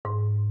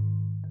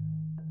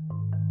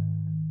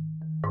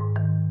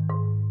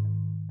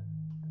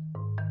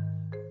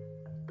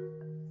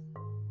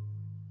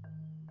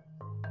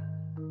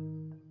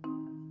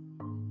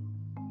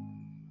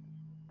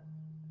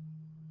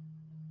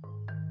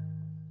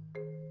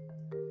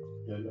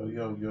Yo.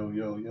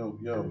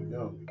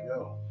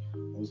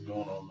 What's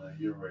going on, man?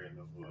 You're ready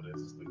for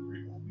this. It's the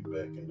Greek one. We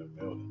back in the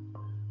building.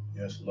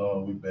 Yes,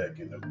 Lord, we back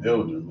in the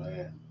building,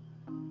 man.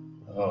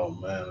 Oh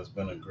man, it's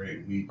been a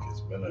great week.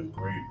 It's been a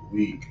great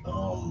week.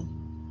 Hope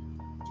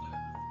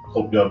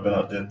y'all been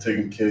out there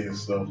taking care of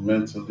yourself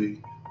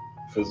mentally,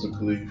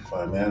 physically,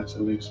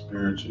 financially,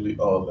 spiritually,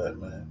 all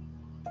that, man.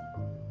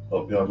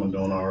 Hope y'all been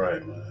doing all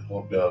right, man.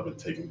 Hope y'all been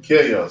taking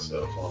care of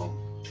yourself.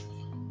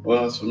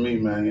 Well, it's for me,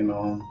 man.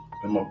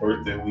 Been my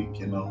birthday week.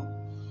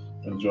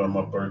 Enjoying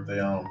my birthday.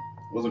 It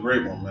was a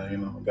great one,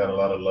 man. Got a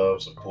lot of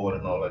love, support,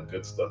 and all that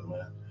good stuff,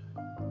 man.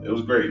 It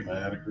was great, man.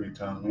 I had a great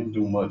time. I didn't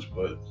do much,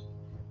 but it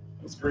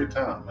was a great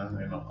time,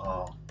 man.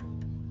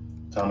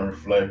 Time to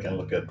reflect and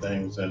look at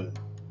things and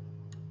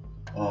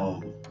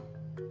um,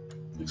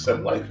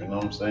 accept life. You know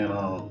what I'm saying?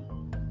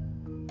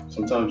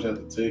 Sometimes you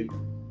have to take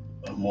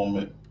a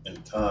moment in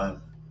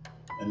time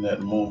in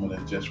that moment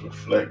and just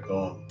reflect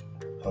on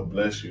how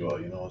blessed you are.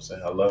 You know what I'm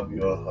saying? How loved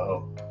you are,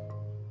 how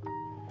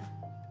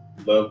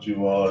loved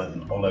you are,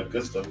 and all that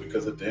good stuff.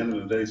 Because at the end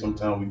of the day,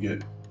 sometimes we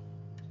get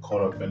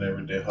caught up in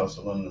everyday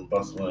hustling and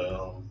bustling.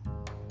 And,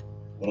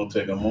 we don't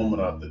take a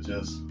moment out to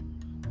just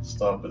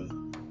stop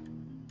and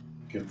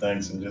give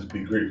thanks and just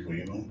be grateful.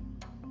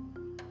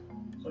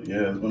 So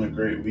yeah, it's been a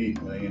great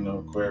week, man.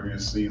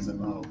 Aquarius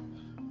season.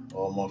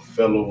 All my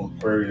fellow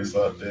Aquarius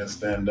out there,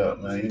 stand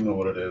up, man. You know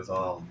what it is.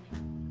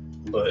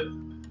 But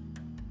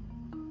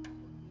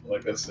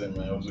like I said,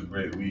 man, it was a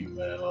great week,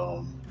 man.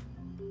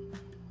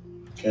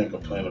 Can't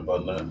complain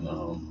about nothing.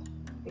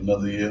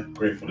 Another year,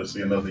 grateful to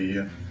see another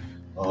year.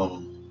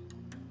 Um,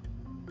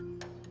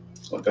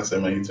 like I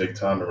said, man, you take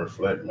time to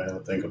reflect, man.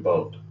 Think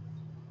about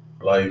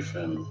life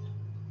and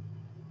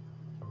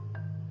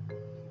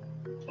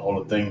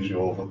all the things you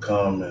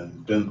overcome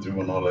and been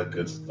through and all that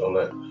good, all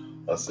that.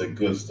 I say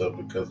good stuff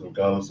because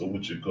regardless of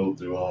what you go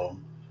through,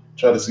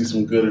 try to see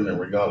some good in it,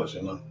 regardless.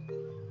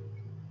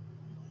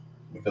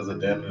 Because at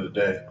the end of the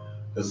day,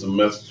 there's a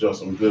message or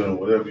some good in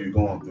whatever you're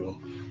going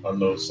through. I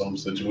know some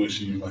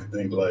situation you might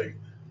think like,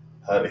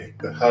 how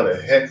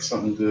the heck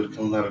something good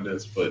coming out of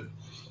this? But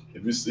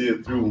if you see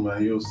it through,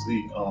 man, you'll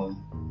see.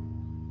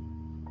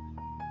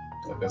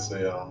 Like I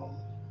say,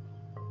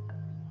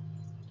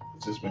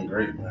 it's just been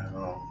great, man.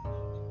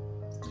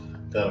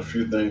 Got a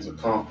few things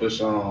accomplished.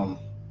 Been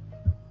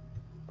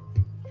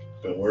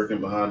working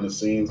behind the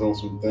scenes on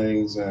some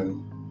things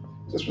and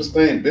just been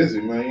staying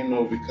busy, man.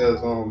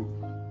 Because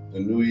the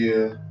new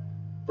year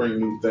bring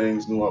new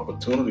things, new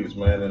opportunities,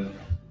 man. And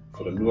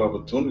for the new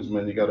opportunities,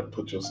 man, you got to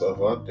put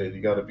yourself out there. You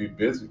got to be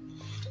busy.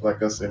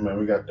 Like I said, man,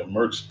 we got the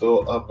merch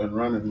store up and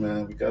running,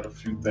 man. We got a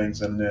few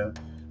things in there.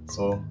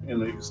 So, you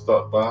can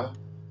stop by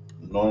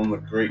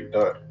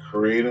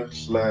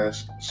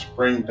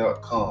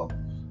normthegreat.creator/spring.com.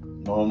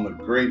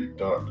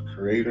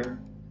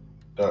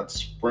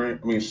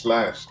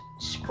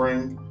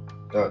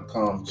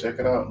 normthegreat.creator.spring/spring.com. Check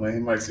it out, man.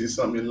 You might see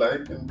something you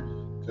like and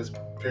just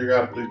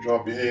periodically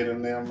drop your head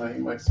in there, man.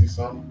 You might see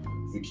something.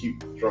 We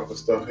keep dropping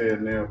stuff here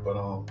and there, but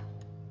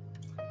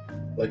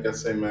like I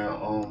say, man,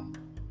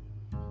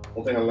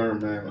 one thing I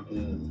learned, man,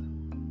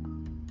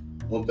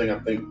 one thing I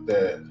think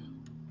that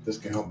this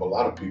can help a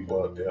lot of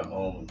people out there,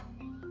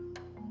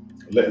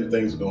 letting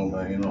things go,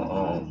 man.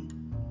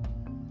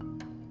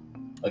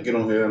 I get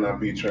on here and I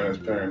be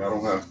transparent. I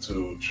don't have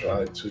to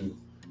try to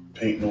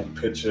paint no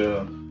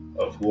picture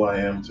of who I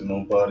am to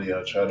nobody.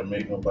 I try to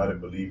make nobody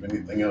believe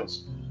anything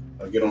else.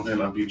 I get on here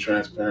and I be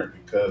transparent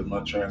because my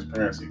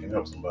transparency can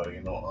help somebody.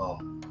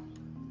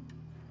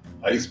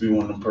 I used to be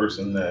one of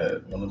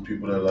them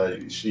people that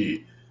like,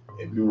 shit,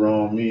 if you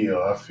wrong me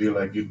or I feel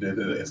like you did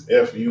it, it's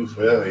F you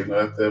forever,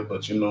 like that.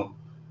 But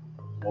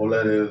all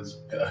that is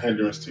a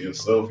hindrance to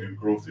yourself, your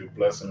growth, your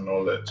blessing, and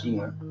all that too,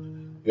 man.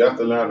 You have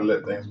to learn to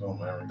let things go,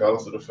 man,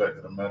 regardless of the fact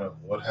that no matter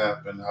what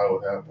happened, how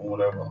it happened,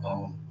 whatever.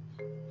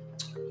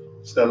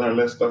 Just gotta learn to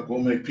let stuff go,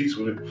 make peace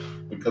with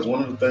it. Because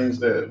one of the things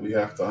that we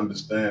have to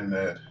understand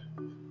that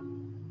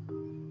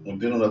when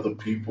dealing with other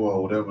people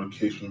or whatever the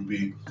case may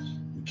be,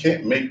 we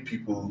can't make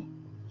people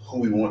who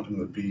we want them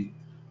to be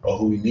or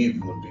who we need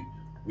them to be.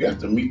 We have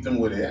to meet them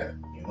where they're at.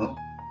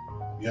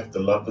 You have to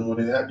love them where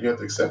they're at. You have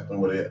to accept them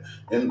where they're at.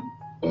 And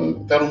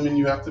that don't mean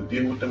you have to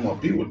deal with them or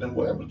be with them,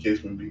 whatever the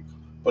case may be.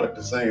 But at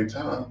the same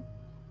time,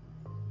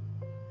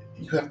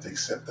 you have to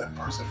accept that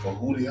person for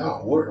who they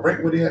are,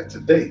 right where they're at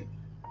today.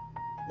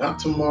 Not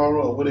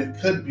tomorrow or what it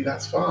could be,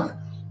 that's fine.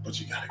 But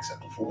you gotta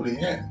accept them for where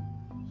they're at.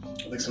 I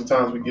think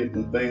sometimes we get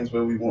in things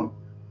where we can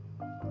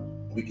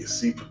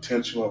see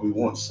potential or we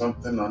want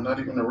something, or not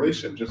even a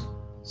relationship, just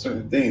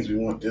certain things. We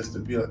want this to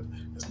be like,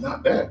 it's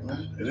not that,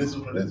 man. It is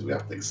what it is. We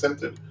have to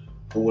accept it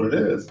for what it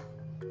is.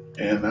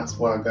 And that's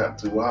why I got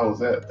to where I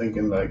was at,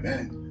 thinking like,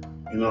 dang,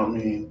 you know what I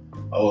mean?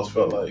 I always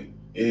felt like,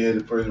 yeah,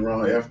 the person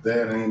wrong, F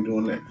that, I ain't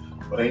doing that.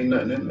 But ain't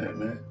nothing in that,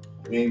 man.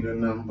 You ain't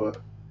doing nothing but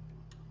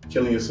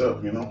killing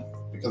yourself,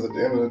 Because at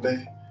the end of the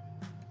day,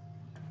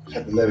 you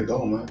have to let it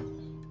go, man.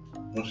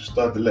 Once you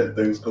start to let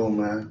things go,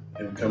 man,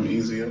 it become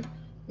easier.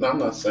 Now, I'm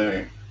not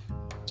saying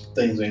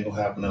things ain't gonna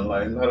happen in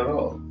life, not at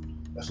all.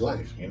 That's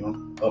life,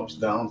 ups,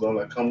 downs, all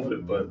that come with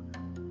it. But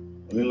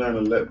when you learn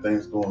to let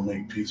things go and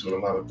make peace with a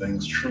lot of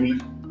things, truly,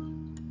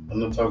 I'm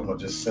not talking about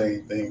just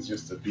saying things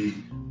just to be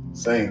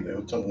saying them.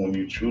 I'm talking when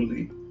you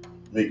truly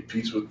make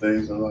peace with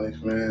things in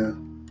life,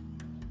 man,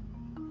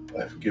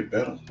 life will get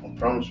better. I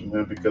promise you,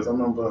 man. Because I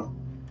remember,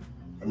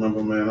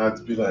 man,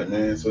 I'd be like,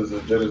 man, so it's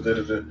a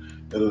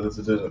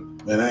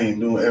man, I ain't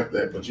doing F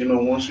that. But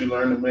once you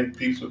learn to make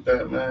peace with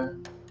that,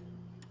 man,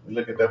 you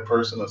look at that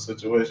person or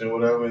situation,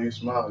 whatever, and you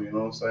smile, you know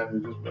what I'm saying?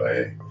 And just be like,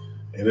 hey,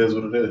 it is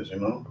what it is. I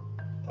don't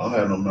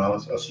have no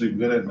malice. I sleep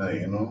good at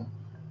night. I don't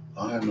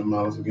have no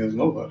malice against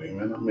nobody,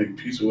 man. I make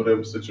peace with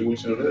whatever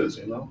situation it is.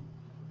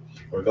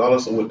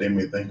 Regardless of what they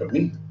may think of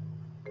me.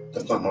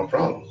 That's not my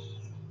problem.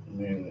 I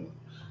mean,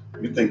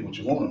 you think what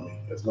you want of me.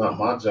 It's not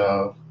my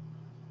job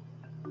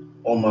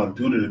or my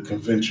duty to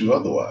convince you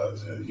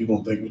otherwise. You're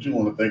going to think what you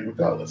want to think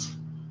regardless,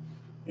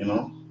 you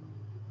know?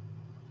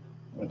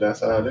 But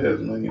that's how it is,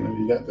 man.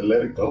 You got to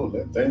let it go.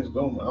 Let things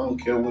go, man. I don't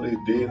care what they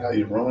did, how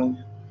you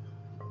wrong.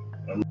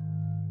 I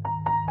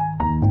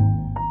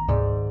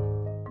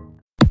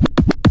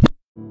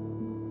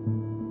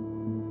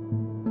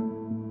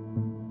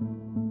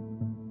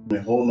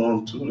mean, hold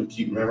on to it and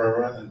keep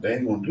right. They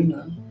ain't going to do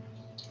nothing.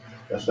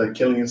 That's like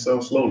killing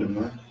yourself slowly,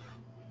 man.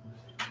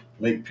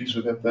 Make peace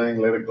with that thing.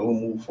 Let it go.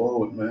 Move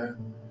forward, man.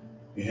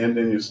 You're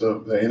hindering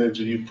yourself. The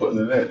energy you're putting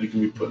in that, you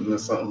can be putting in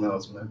something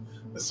else, man.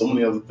 There's so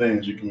many other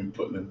things you can be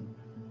putting in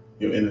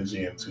your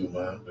energy into,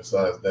 man,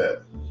 besides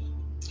that.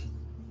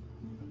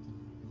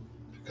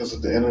 Because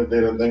at the end of the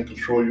day, that thing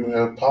control you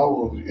have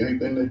power over you.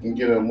 Anything that can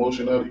get an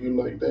emotion out of you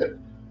like that,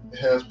 it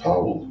has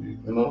power over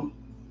you.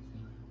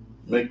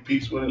 Make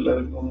peace with it, let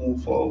it go,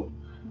 move forward.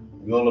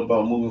 We're all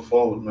about moving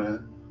forward,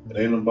 man. It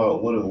ain't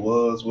about what it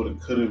was, what it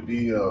could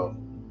be,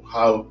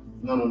 how.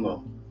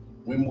 No.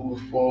 We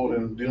moving forward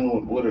and dealing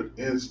with what it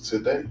is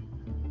today.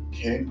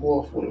 Can't go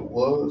off what it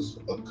was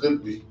or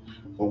could be,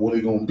 but what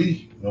it gonna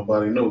be,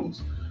 nobody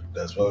knows.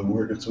 That's what we're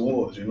working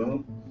towards.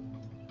 And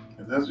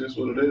that's just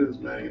what it is,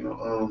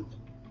 man.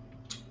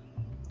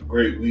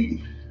 Great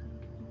week,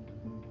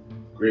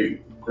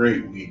 great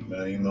week,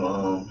 man.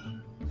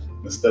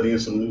 Been studying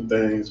some new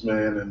things,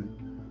 man,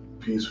 and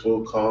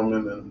peaceful,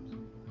 calming, and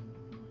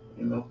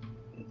you know,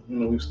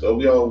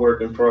 we all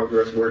work in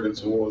progress, working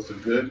towards the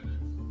good,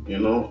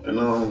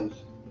 and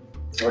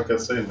like I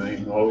say,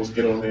 man, always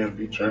get on there and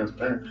be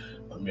transparent.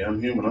 I mean,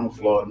 I'm human. I'm a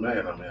flawed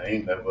man. I mean, I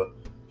ain't never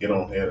get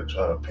on here to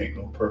try to paint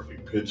no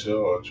perfect picture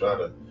or try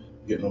to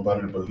get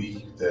nobody to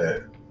believe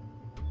that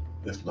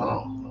it's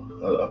no.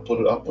 I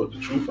put the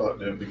truth out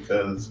there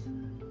because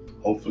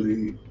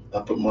hopefully I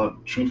put my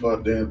truth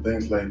out there and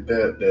things like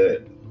that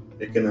that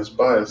it can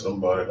inspire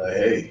somebody. Like,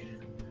 hey,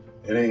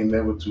 it ain't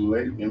never too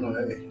late.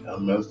 Hey, I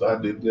messed. I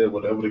did that.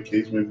 Whatever the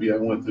case may be, I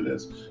went through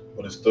this,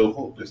 but it's still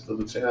hope. There's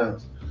still a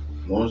chance.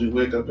 As long as you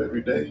wake up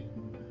every day,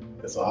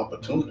 it's an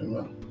opportunity,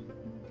 man.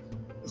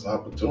 It's an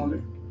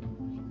opportunity.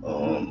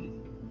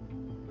 Um,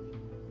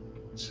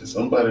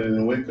 Somebody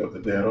didn't wake up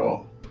today at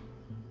all,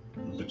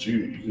 but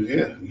you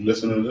here, you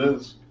listen to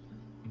this,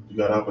 you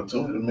got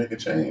opportunity to make a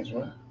change,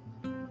 man.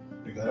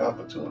 You got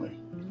opportunity.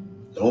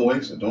 Don't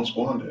waste it. Don't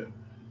squander it.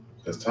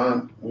 Because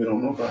time, we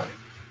don't know about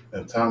it,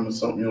 and time is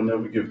something you'll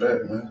never get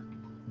back, man.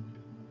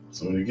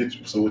 So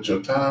with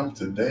your time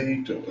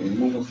today, and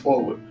moving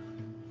forward,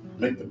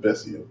 make the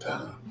best of your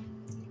time.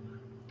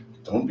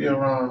 Don't be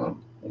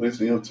around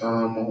wasting your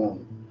time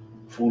on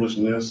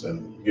foolishness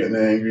and getting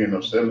angry and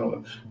upset and all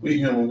that. We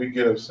human, we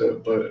get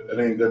upset, but it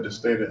ain't good to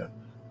stay there.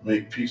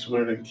 Make peace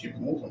with it and keep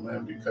moving,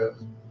 man,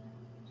 because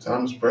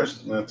time is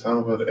precious, man. Time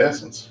is of the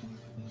essence.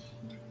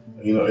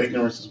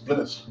 Ignorance is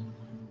bliss.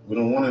 We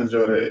don't want to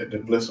enjoy the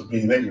bliss of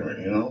being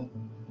ignorant.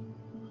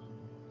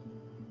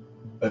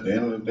 At the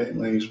end of the day,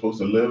 man, you're supposed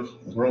to live,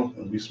 grow,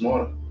 and be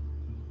smarter.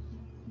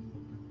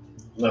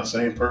 Not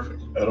saying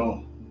perfect at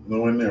all.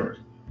 Nowhere near it.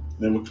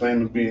 Never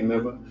claimed to be,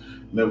 never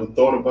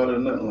thought about it,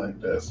 nothing like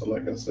that. So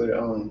like I say,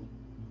 you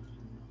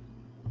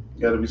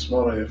gotta be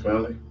smart out here,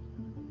 family.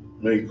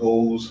 Make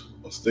goals,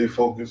 stay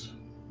focused,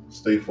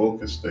 stay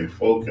focused, stay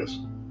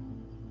focused.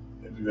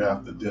 If you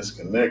have to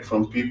disconnect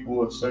from people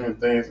or certain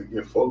things and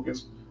get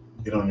focused,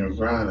 get on your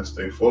grind and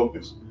stay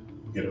focused.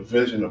 Get a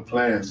vision, a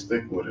plan,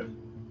 stick with it.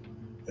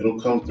 It'll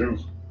come through,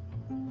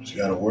 but you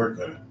gotta work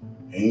with it.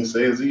 I ain't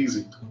say it's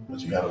easy, but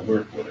you gotta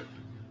work with it.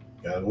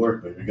 You gotta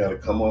work with it. You gotta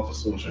come off of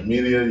social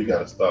media. You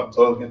gotta stop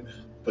talking.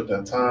 Put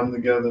that time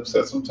together.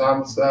 Set some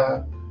time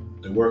aside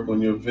to work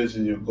on your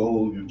vision, your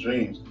goal, your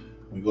dreams.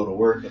 We go to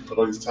work and put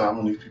all this time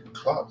on these people's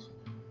clocks.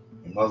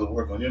 You might as well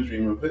work on your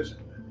dream and vision.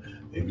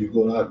 If you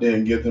go out there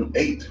and give them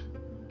 8,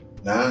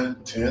 9,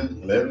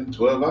 10, 11,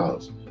 12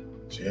 hours,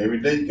 so every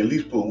day you can at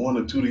least put 1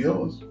 or 2 of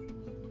yours.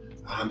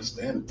 I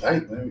understand the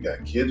type, man. You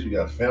got kids, you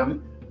got family,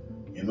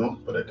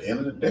 but at the end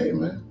of the day,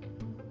 man,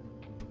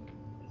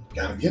 you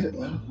gotta get it,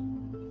 man.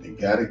 You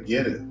gotta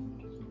get it.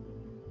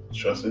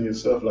 Trust in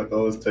yourself, like I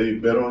always tell you,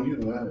 bet on you,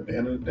 man. At the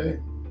end of the day,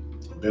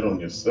 bet on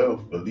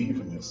yourself, believe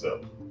in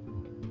yourself.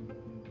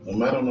 No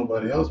matter what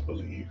nobody else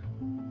believe,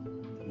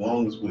 as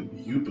long as what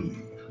you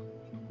believe.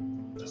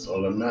 That's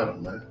all that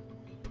matters, man.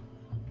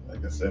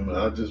 Like I said, man,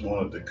 I just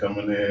wanted to come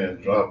in here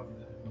and drop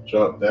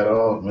that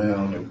off, man,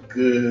 on a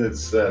good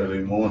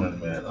Saturday morning,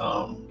 man.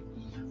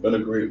 Been a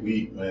great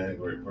week, man.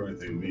 Great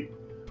birthday week.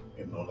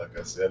 You know, like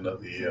I said,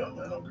 another year,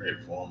 man. I'm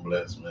grateful. I'm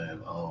blessed,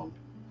 man.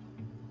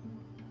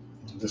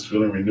 Just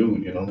feeling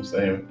renewed. You know what I'm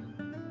saying?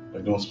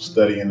 Been doing some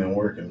studying and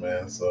working,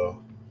 man.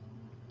 So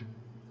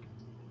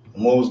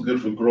I'm always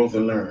good for growth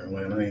and learning,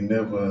 man. I ain't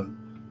never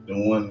the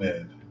one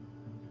that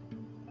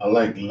I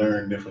like to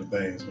learn different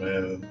things,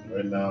 man. And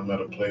right now I'm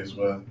at a place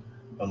where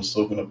I'm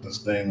soaking up this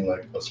thing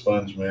like a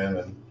sponge, man.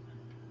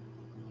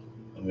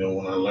 And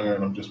when I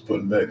learn, I'm just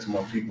putting back to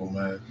my people,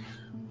 man.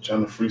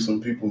 Trying to free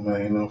some people,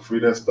 man. You know, free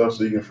that stuff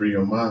so you can free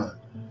your mind.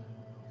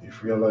 You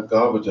free all that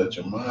garbage out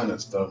your mind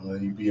and stuff,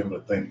 man. You be able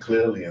to think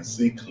clearly and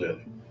see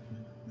clearly.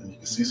 And you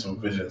can see some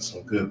vision,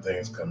 some good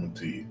things coming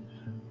to you.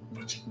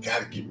 But you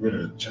gotta get rid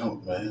of the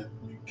junk, man.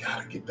 You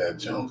gotta get that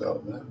junk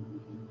out, man.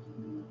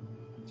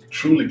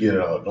 Truly get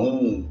it out.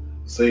 Don't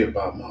say it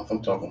by mouth.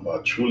 I'm talking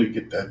about truly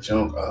get that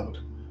junk out.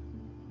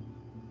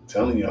 I'm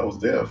telling you, I was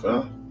there,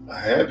 fam. I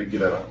had to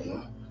get it out,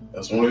 man.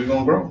 That's the only way you're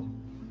gonna grow.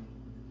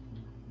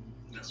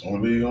 That's the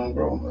only way you're gonna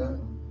grow,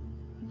 man.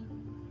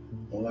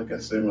 Well, like I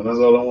said, man, that's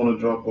all I want to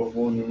drop off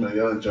on you, man.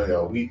 Y'all enjoy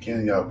y'all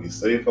weekend. Y'all be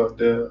safe out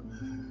there.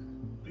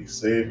 Be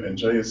safe.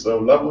 Enjoy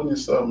yourself. Love on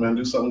yourself, man.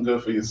 Do something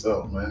good for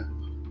yourself, man.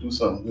 Do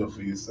something good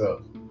for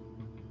yourself.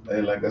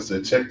 Hey, like I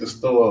said, check the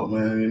store out,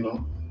 man. You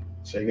know,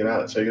 check it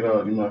out. Check it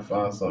out. You might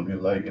find something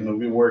you like. You know,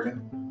 we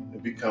working.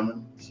 It be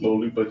coming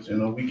slowly, but you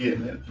know, we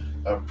getting it.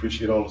 I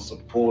appreciate all the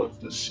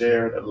support, the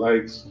share, the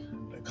likes,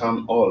 the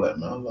comment, all that,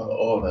 man. I love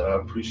all that. I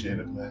appreciate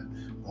it,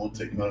 man. I won't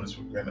take none of this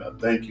for granted. I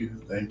thank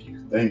you, thank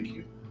you, thank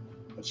you.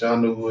 But y'all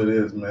know who it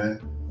is, man.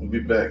 We'll be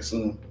back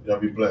soon. Y'all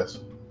be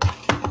blessed.